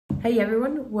Hey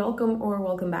everyone,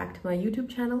 welcome back to my YouTube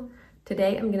channel.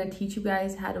 Today I'm going to teach you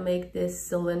guys how to make this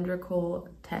cylindrical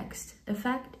text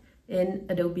effect in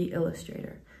Adobe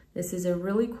Illustrator. This is a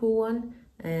really cool one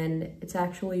and it's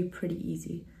actually pretty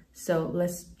easy. So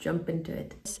let's jump into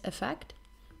it. This effect,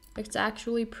 it's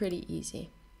actually pretty easy.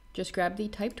 Just grab the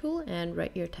type tool and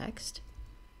write your text.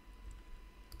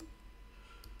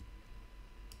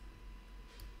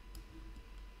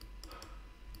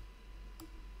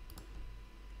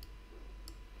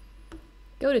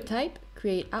 Go to type,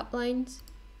 create outlines,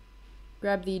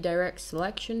 grab the direct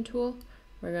selection tool.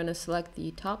 We're going to select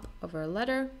the top of our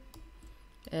letter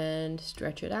and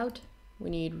stretch it out.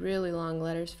 We need really long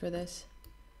letters for this.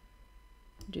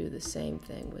 Do the same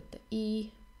thing with the E.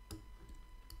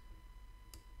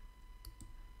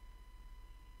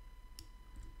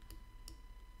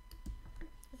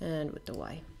 And with the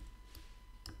Y.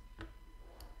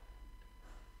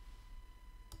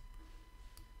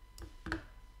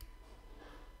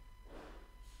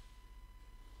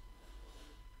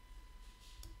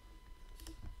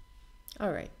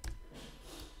 Alright,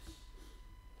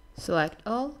 select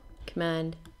all,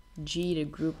 Command G to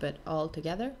group it all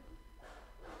together.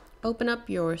 Open up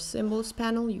your symbols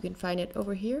panel, you can find it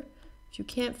over here. If you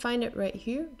can't find it right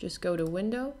here, just go to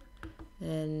Window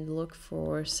and look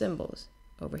for symbols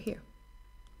over here.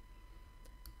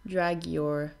 Drag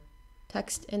your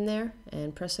text in there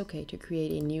and press OK to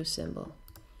create a new symbol.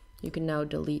 You can now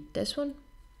delete this one.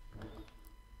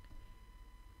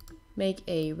 Make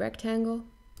a rectangle.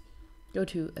 Go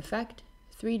to Effect,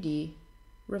 3D,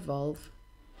 Revolve,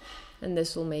 and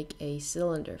this will make a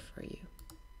cylinder for you.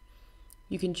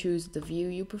 You can choose the view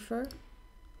you prefer.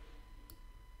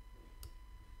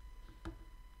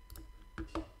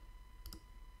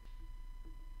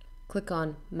 Click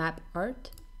on Map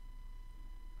Art.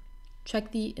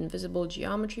 Check the invisible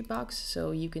geometry box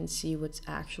so you can see what's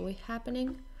actually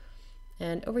happening.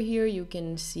 And over here you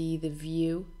can see the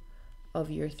view of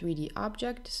your 3D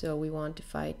object. So we want to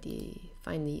find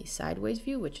the sideways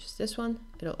view, which is this one.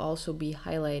 It'll also be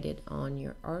highlighted on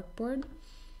your artboard.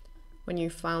 When you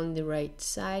found the right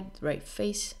side, the right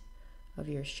face of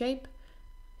your shape,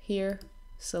 here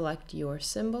select your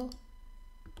symbol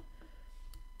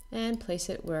and place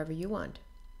it wherever you want.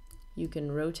 You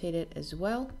can rotate it as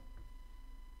well.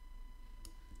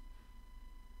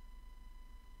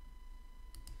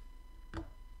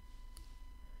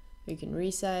 You can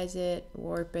resize it,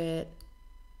 warp it.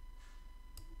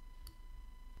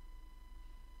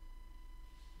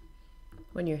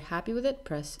 When you're happy with it,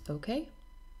 press OK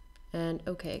and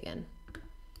OK again.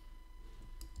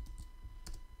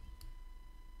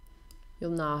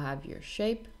 You'll now have your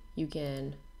shape. You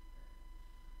can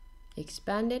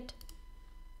expand it.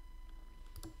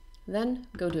 Then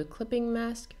go to Clipping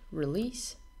Mask,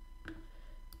 Release,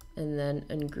 and then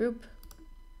ungroup,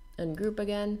 ungroup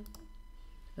again.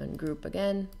 Ungroup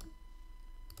again.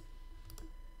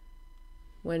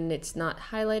 When it's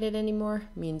not highlighted anymore,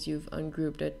 means you've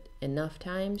ungrouped it enough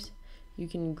times. You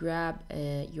can grab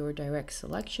your direct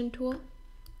selection tool,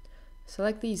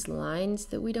 select these lines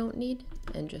that we don't need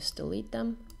and just delete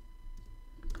them.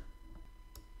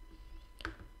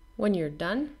 When you're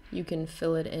done, you can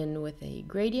fill it in with a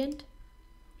gradient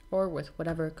or with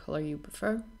whatever color you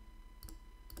prefer.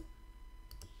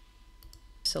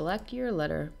 Select your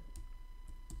letter.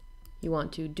 You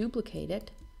want to duplicate it,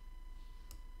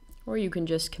 or you can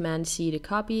just Command C to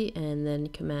copy and then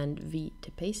Command V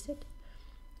to paste it.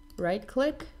 Right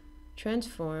click,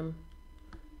 transform,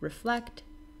 reflect,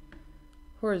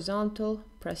 horizontal,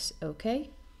 press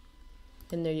OK,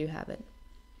 and there you have it.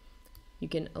 You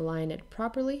can align it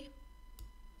properly,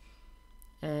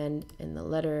 and in the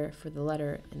letter, for the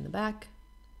letter in the back,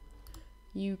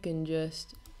 you can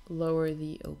just lower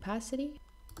the opacity.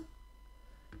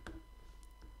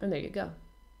 And there you go.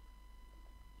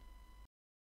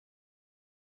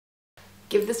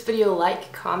 Give this video a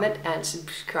like, comment, and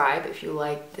subscribe if you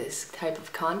like this type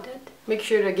of content. Make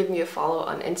sure to give me a follow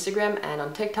on Instagram and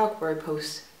on TikTok, where I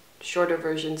post shorter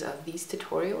versions of these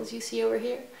tutorials you see over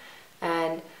here.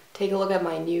 And take a look at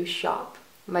my new shop,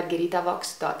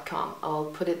 Margheritavox.com. I'll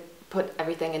put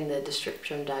everything in the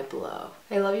description down below.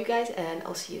 I love you guys and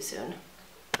I'll see you soon.